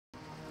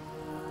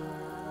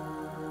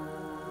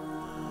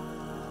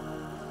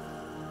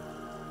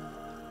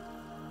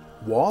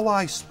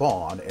Walleye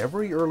spawn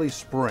every early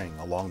spring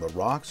along the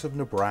rocks of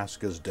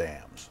Nebraska's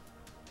dams.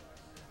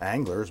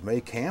 Anglers may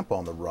camp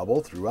on the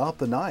rubble throughout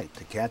the night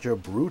to catch a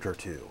brute or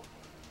two.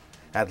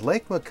 At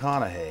Lake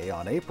McConaughy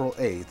on April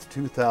 8,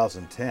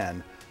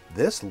 2010,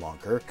 this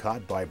lunker,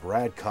 caught by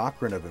Brad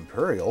Cochran of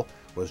Imperial,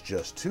 was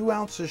just 2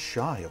 ounces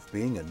shy of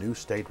being a new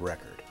state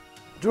record.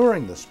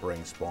 During the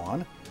spring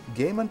spawn,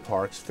 Game and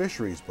Parks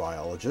fisheries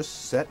biologists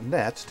set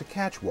nets to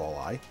catch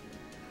walleye,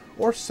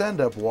 or send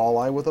up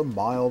walleye with a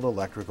mild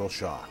electrical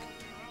shock.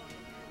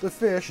 The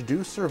fish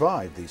do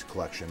survive these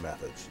collection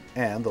methods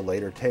and the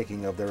later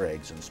taking of their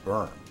eggs and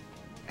sperm.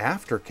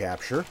 After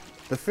capture,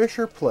 the fish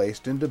are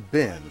placed into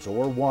bins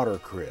or water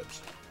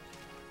cribs.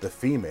 The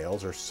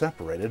females are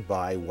separated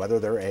by whether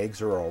their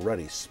eggs are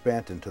already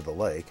spent into the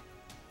lake,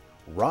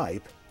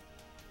 ripe,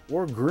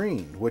 or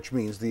green, which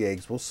means the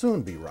eggs will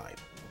soon be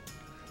ripe.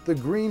 The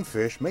green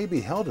fish may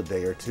be held a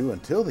day or two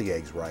until the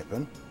eggs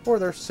ripen, or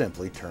they're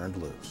simply turned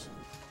loose.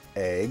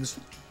 Eggs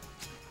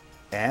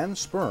and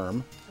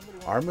sperm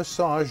are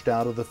massaged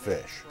out of the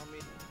fish.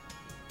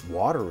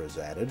 Water is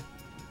added,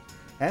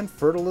 and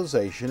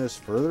fertilization is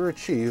further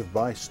achieved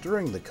by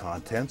stirring the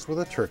contents with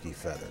a turkey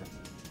feather.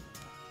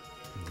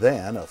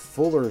 Then a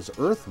Fuller's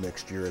earth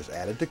mixture is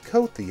added to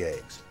coat the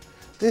eggs.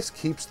 This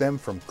keeps them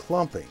from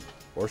clumping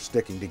or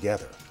sticking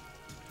together.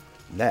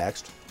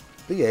 Next,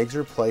 the eggs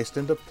are placed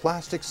into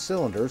plastic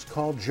cylinders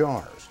called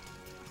jars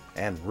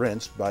and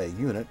rinsed by a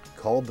unit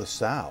called the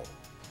sow.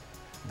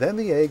 Then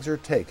the eggs are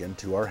taken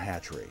to our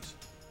hatcheries.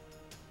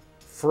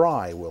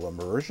 Fry will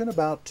emerge in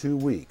about 2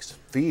 weeks,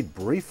 feed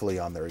briefly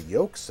on their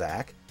yolk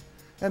sac,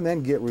 and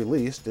then get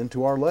released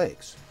into our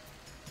lakes.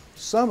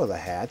 Some of the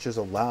hatch is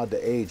allowed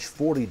to age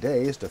 40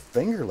 days to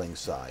fingerling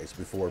size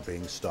before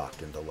being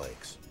stocked into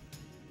lakes.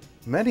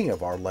 Many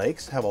of our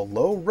lakes have a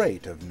low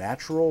rate of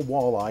natural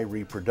walleye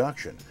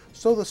reproduction,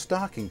 so the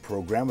stocking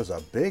program is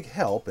a big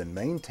help in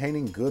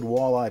maintaining good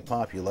walleye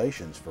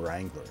populations for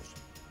anglers.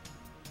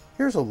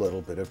 Here's a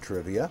little bit of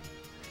trivia.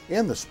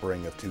 In the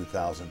spring of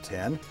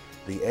 2010,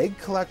 the egg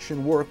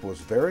collection work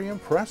was very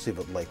impressive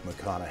at Lake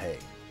McConaughy.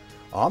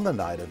 On the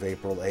night of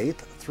April 8th,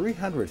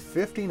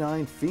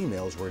 359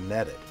 females were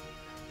netted.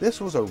 This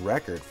was a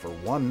record for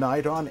one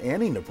night on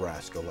any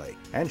Nebraska lake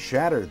and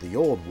shattered the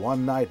old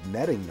one-night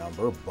netting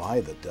number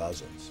by the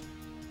dozens.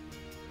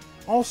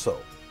 Also,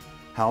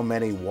 how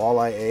many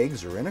walleye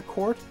eggs are in a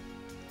quart?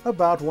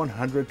 About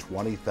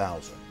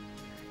 120,000.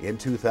 In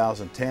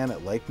 2010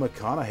 at Lake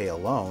McConaughy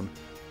alone,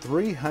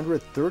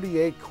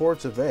 338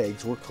 quarts of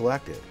eggs were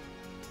collected.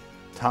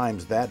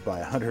 Times that by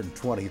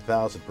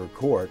 120,000 per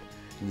quart,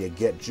 and you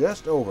get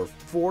just over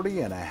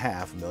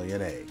 40.5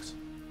 million eggs.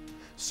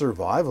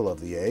 Survival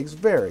of the eggs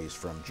varies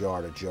from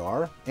jar to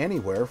jar,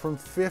 anywhere from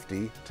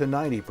 50 to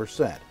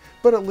 90%,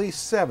 but at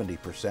least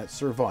 70%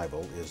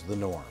 survival is the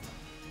norm.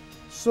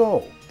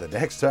 So, the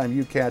next time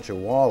you catch a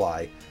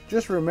walleye,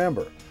 just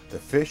remember, the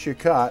fish you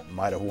caught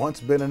might have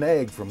once been an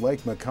egg from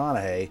Lake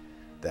McConaughy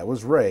that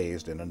was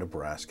raised in a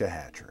Nebraska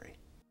hatchery.